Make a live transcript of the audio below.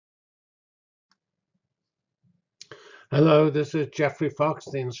Hello, this is Jeffrey Fox,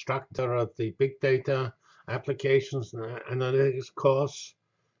 the instructor of the Big Data Applications and Analytics course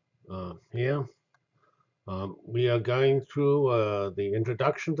here. We are going through the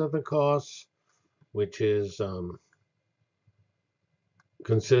introduction to the course, which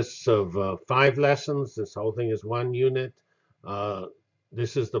consists of 5 lessons. This whole thing is 1 unit.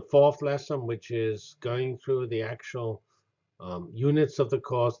 This is the 4th lesson, which is going through the actual units of the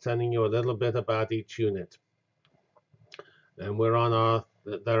course, telling you a little bit about each unit. And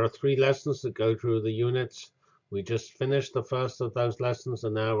there are 3 lessons that go through the units. We just finished the first of those lessons,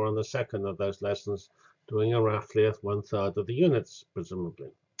 and now we're on the second of those lessons, doing roughly 1/3 of the units,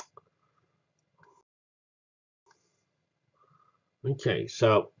 presumably. Okay,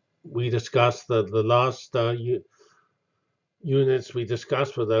 so we discussed the last units we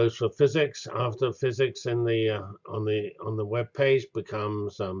discussed were those for physics. After physics on the web page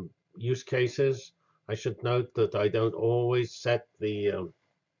becomes use cases. I should note that I don't always set the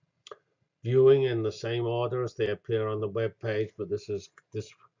viewing in the same order as they appear on the web page, but this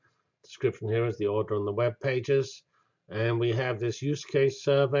description here is the order on the web pages. And we have this use case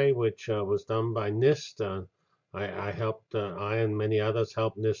survey, which was done by NIST. I and many others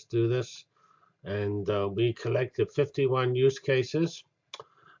helped NIST do this. And we collected 51 use cases.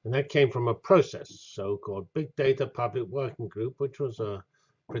 And that came from a process, so-called Big Data Public Working Group, which was a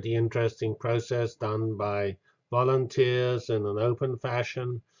pretty interesting process done by volunteers in an open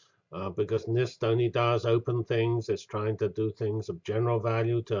fashion. Because NIST only does open things. It's trying to do things of general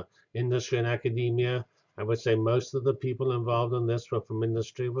value to industry and academia. I would say most of the people involved in this were from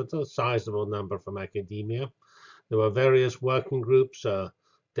industry, with a sizable number from academia. There were various working groups,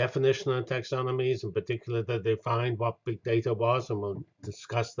 definition and taxonomies, in particular that defined what big data was, and we'll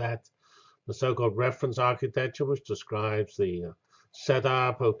discuss that. The so-called reference architecture, which describes the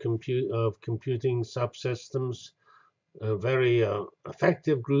setup of computing subsystems. A very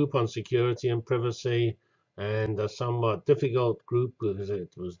effective group on security and privacy, and a somewhat difficult group because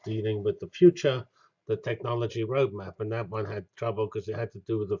it was dealing with the future, the technology roadmap. And that one had trouble because it had to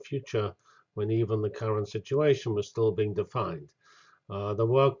do with the future when even the current situation was still being defined. The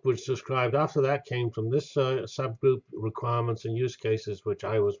work which described after that came from this subgroup, requirements and use cases, which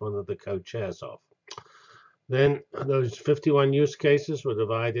I was one of the co-chairs of. Then those 51 use cases were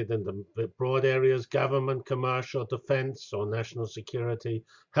divided into broad areas: government, commercial, defense or national security,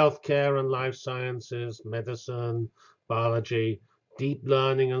 healthcare and life sciences, medicine, biology, deep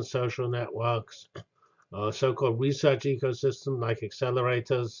learning and social networks, so-called research ecosystem like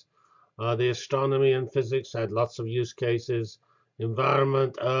accelerators. The astronomy and physics had lots of use cases.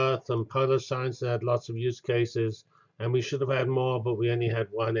 Environment, earth and polar science had lots of use cases. And we should have had more, but we only had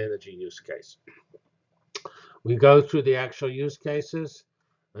 1 energy use case. We go through the actual use cases,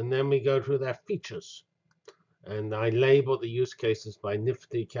 and then we go through their features. And I label the use cases by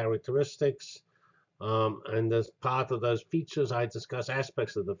nifty characteristics. And as part of those features, I discuss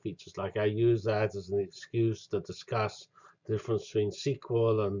aspects of the features. Like I use that as an excuse to discuss the difference between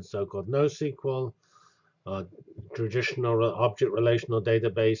SQL and so-called NoSQL, traditional object relational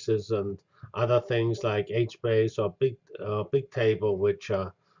databases, and other things like HBase or Bigtable, which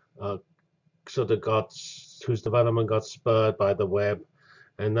sort of whose development got spurred by the web.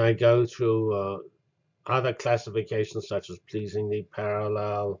 And I go through other classifications such as pleasingly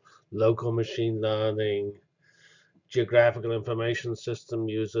parallel, local machine learning, geographical information system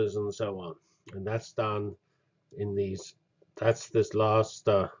users, and so on. And that's done in that's this last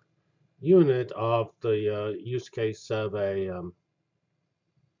unit of the use case survey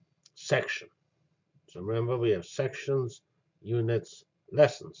section. So remember, we have sections, units,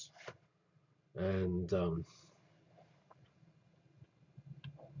 lessons. And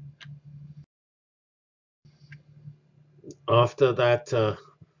after that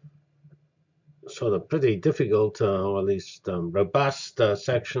sort of pretty difficult, or at least robust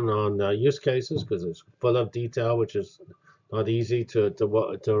section on use cases, because it's full of detail, which is not easy to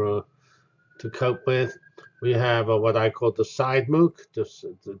cope with. We have what I call the side MOOC,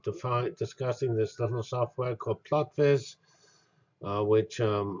 discussing this little software called PlotViz, which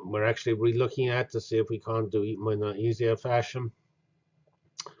we're actually re-looking at to see if we can't do it in an easier fashion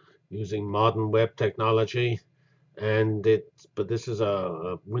using modern web technology. But this is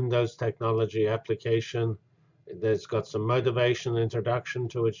a Windows technology application. It's got some motivation, introduction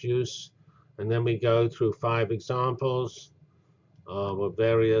to its use, and then we go through 5 examples with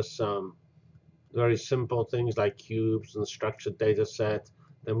various very simple things like cubes and structured data set.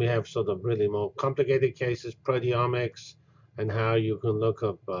 Then we have sort of really more complicated cases, proteomics, and how you can look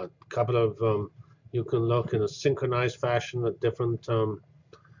up a couple of you can look in a synchronized fashion at different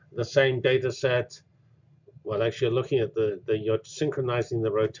the same data set well, actually, you're looking at you're synchronizing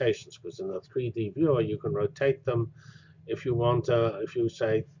the rotations, because in the 3D viewer, you can rotate them if you want, if you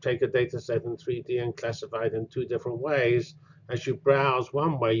say, take a data set in 3D and classify it in two different ways. As you browse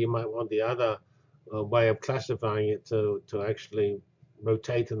one way, you might want the other way of classifying it to actually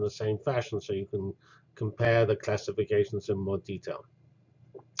rotate in the same fashion, so you can compare the classifications in more detail.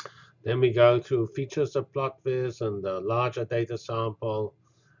 Then we go through features of PlotViz and the larger data sample,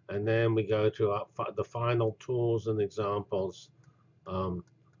 and then we go to the final tools and examples, um,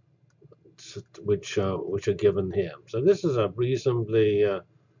 which are given here. So this is a reasonably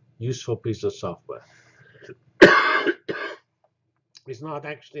useful piece of software. It's not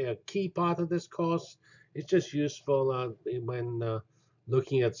actually a key part of this course. It's just useful when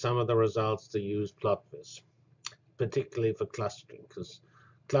looking at some of the results to use PlotViz, particularly for clustering, because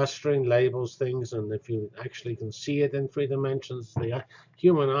clustering labels things, and if you actually can see it in 3 dimensions, the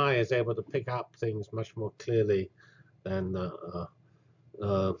human eye is able to pick up things much more clearly than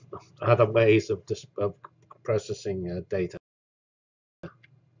other ways of processing data.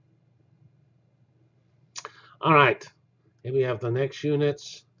 All right, here we have the next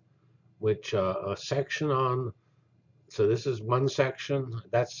units, which are a section on. So this is one section.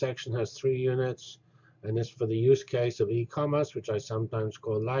 That section has 3 units, and it's for the use case of e-commerce, which I sometimes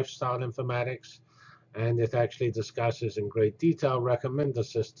call lifestyle informatics. And it actually discusses in great detail recommender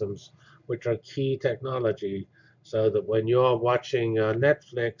systems, which are key technology, so that when you're watching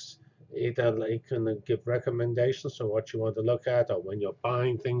Netflix, it can give recommendations for what you want to look at, or when you're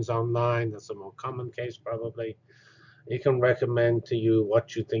buying things online, that's a more common case probably. It can recommend to you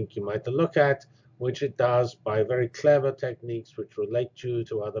what you think you might look at, which it does by very clever techniques which relate you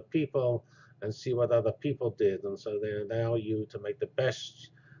to other people and see what other people did. And so they allow you to make the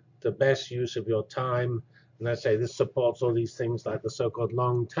best use of your time. And I say this supports all these things like the so-called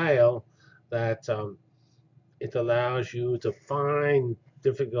long tail, that it allows you to find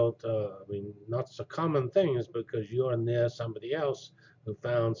difficult, not so common things, because you're near somebody else who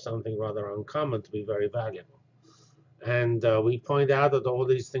found something rather uncommon to be very valuable. And we point out that all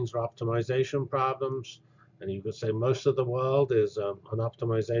these things are optimization problems. And you could say most of the world is an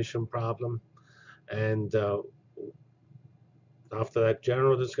optimization problem. And after that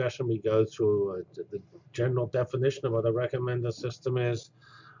general discussion, we go through the general definition of what a recommender system is.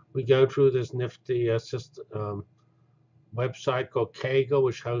 We go through this nifty website called Kaggle,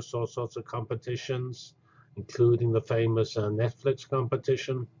 which hosts all sorts of competitions, including the famous Netflix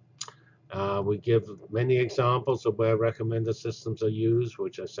competition. We give many examples of where recommender systems are used,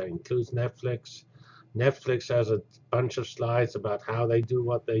 which I say includes Netflix. Netflix has a bunch of slides about how they do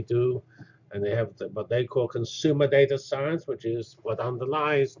what they do, and they have what they call consumer data science, which is what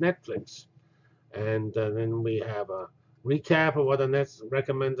underlies Netflix. And then we have a recap of what a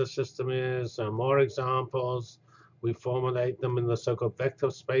recommender system is, more examples. We formulate them in the so-called vector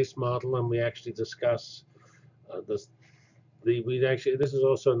space model, and we actually discuss this. This is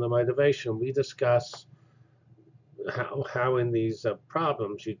also in the motivation. We discuss how in these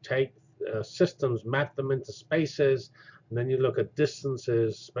problems you take systems, map them into spaces, and then you look at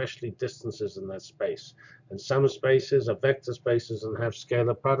distances, especially distances in that space. And some spaces are vector spaces and have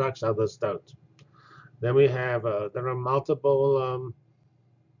scalar products, others don't. Then we have there are multiple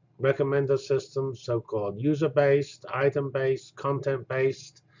recommender systems, so-called user-based, item-based,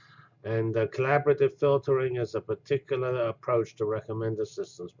 content-based. And collaborative filtering is a particular approach to recommender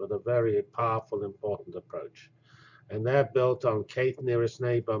systems, but a very powerful, important approach. And they're built on k-nearest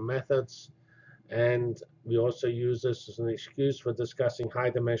neighbor methods. And we also use this as an excuse for discussing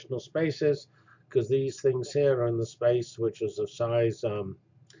high-dimensional spaces, because these things here are in the space which is of size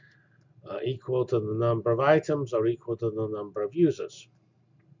equal to the number of items or equal to the number of users.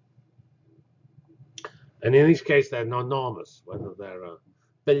 And in each case, they're enormous, whether they're a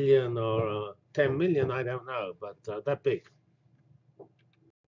billion or 10 million, I don't know, but they're big.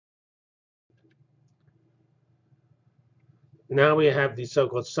 Now we have these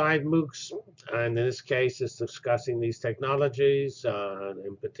so-called side MOOCs, and in this case, it's discussing these technologies,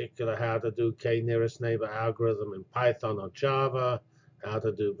 in particular how to do k-nearest neighbor algorithm in Python or Java, how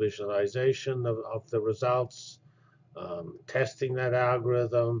to do visualization of the results, testing that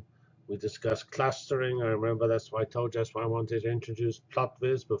algorithm. We discussed clustering. I remember that's why I told you that's why I wanted to introduce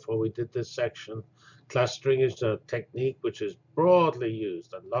PlotViz before we did this section. Clustering is a technique which is broadly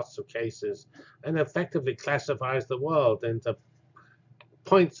used in lots of cases and effectively classifies the world into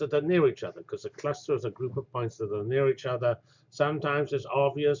points that are near each other, because a cluster is a group of points that are near each other. Sometimes it's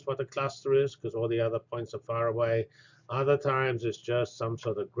obvious what a cluster is because all the other points are far away. Other times it's just some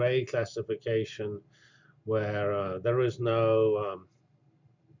sort of gray classification where there is no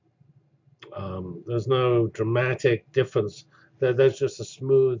There's no dramatic difference. There's just a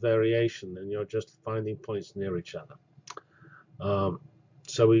smooth variation, and you're just finding points near each other.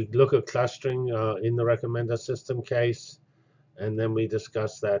 So we look at clustering in the recommender system case, and then we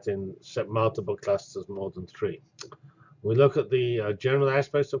discuss that in multiple clusters, more than 3. We look at the general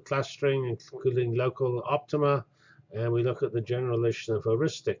aspects of clustering, including local optima, and we look at the generalization of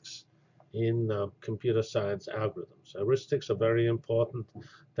heuristics in computer science algorithms. Heuristics are very important.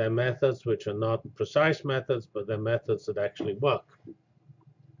 They're methods which are not precise methods, but they're methods that actually work.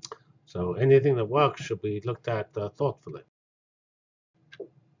 So anything that works should be looked at thoughtfully.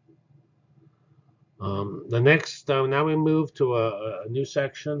 The next, now we move to a new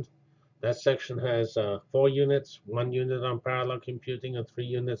section. That section has 4 units, 1 unit on parallel computing and 3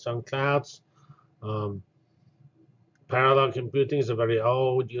 units on clouds. Parallel computing is a very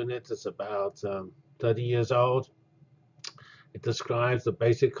old unit. It's about 30 years old. It describes the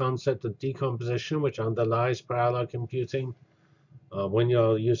basic concept of decomposition, which underlies parallel computing. When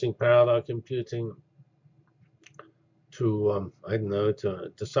you're using parallel computing to, I don't know,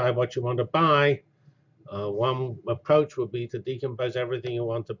 to decide what you want to buy, one approach would be to decompose everything you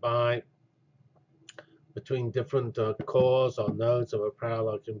want to buy between different cores or nodes of a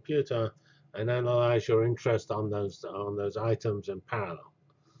parallel computer and analyze your interest on those items in parallel.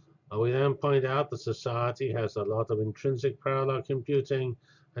 We then point out that society has a lot of intrinsic parallel computing,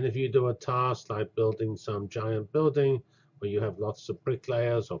 and if you do a task like building some giant building where you have lots of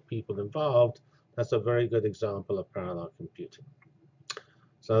bricklayers or people involved, that's a very good example of parallel computing.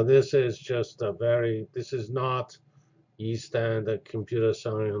 So this is just this is not standard computer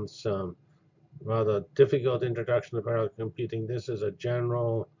science, rather difficult introduction to parallel computing. This is a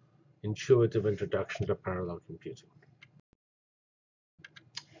general, intuitive introduction to parallel computing.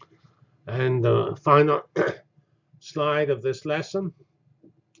 And the final slide of this lesson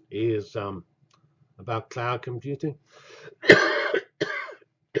is about cloud computing.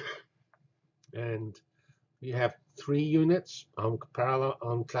 And we have 3 units on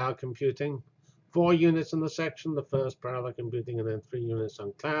cloud computing, 4 units in the section, the first parallel computing, and then 3 units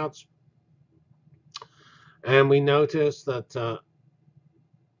on clouds. And we notice that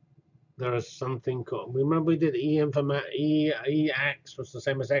there is something called, remember we did EX was the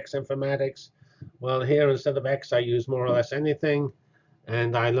same as X informatics. Well, here instead of X, I use more or less anything.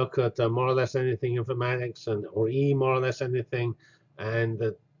 And I look at more or less anything informatics, or E more or less anything, and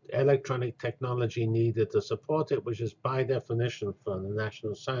the electronic technology needed to support it, which is by definition for the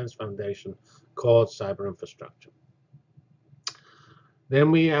National Science Foundation called cyber infrastructure. Then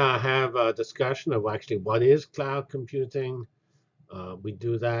we have a discussion of actually what is cloud computing. We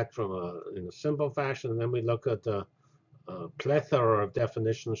do that in a simple fashion, and then we look at a plethora of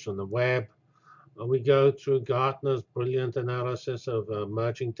definitions from the web. We go through Gartner's brilliant analysis of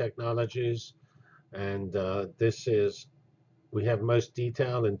emerging technologies, and we have most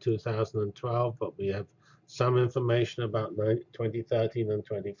detail in 2012, but we have some information about 2013 and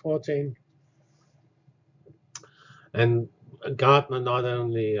 2014. And Gartner not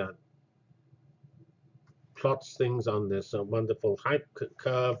only plots things on this wonderful hype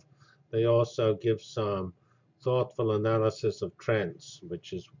curve, they also give some thoughtful analysis of trends, we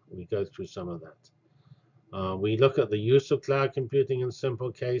go through some of that. We look at the use of cloud computing in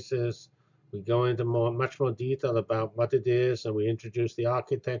simple cases. We go into much more detail about what it is, and we introduce the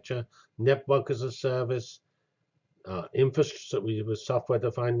architecture, network as a service, with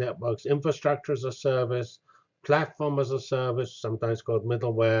software-defined networks, infrastructure as a service, platform as a service, sometimes called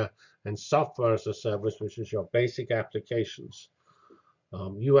middleware, and software as a service, which is your basic applications.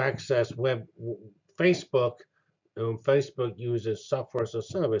 You access Facebook, and Facebook uses software as a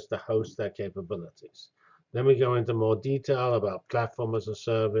service to host their capabilities. Then we go into more detail about platform as a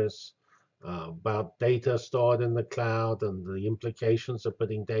service, about data stored in the cloud and the implications of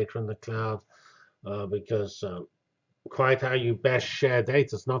putting data in the cloud, because quite how you best share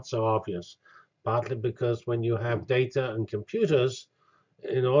data is not so obvious, partly because when you have data and computers,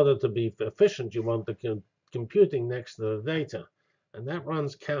 in order to be efficient, you want the computing next to the data. And that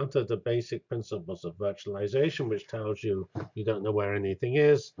runs counter to basic principles of virtualization, which tells you you don't know where anything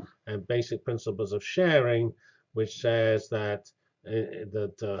is, and basic principles of sharing, which says that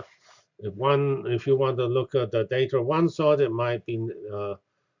if you want to look at the data of one sort, it might be in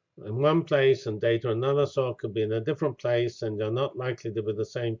one place, and data another sort could be in a different place, and they're not likely to be the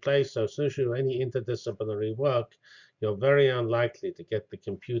same place. So as soon as you do any interdisciplinary work, you're very unlikely to get the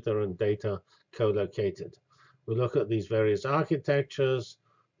computer and data co-located. We look at these various architectures,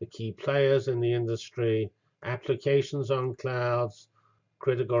 the key players in the industry, applications on clouds,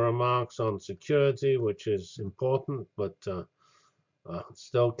 critical remarks on security, which is important, but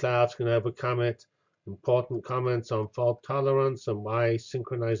Still clouds can overcome it. Important comments on fault tolerance and why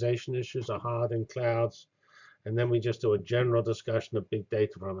synchronization issues are hard in clouds. And then we just do a general discussion of big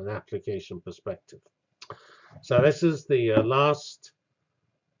data from an application perspective. So this is the last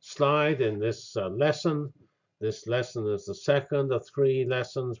slide in this lesson. This lesson is the second of 3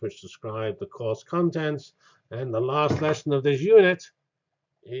 lessons which describe the course contents. And the last lesson of this unit,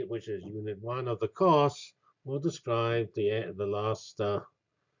 which is unit 1 of the course, will describe the last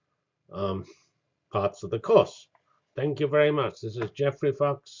parts of the course. Thank you very much. This is Jeffrey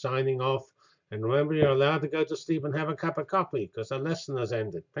Fox signing off. And remember, you're allowed to go to sleep and have a cup of coffee because the lesson has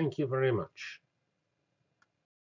ended. Thank you very much.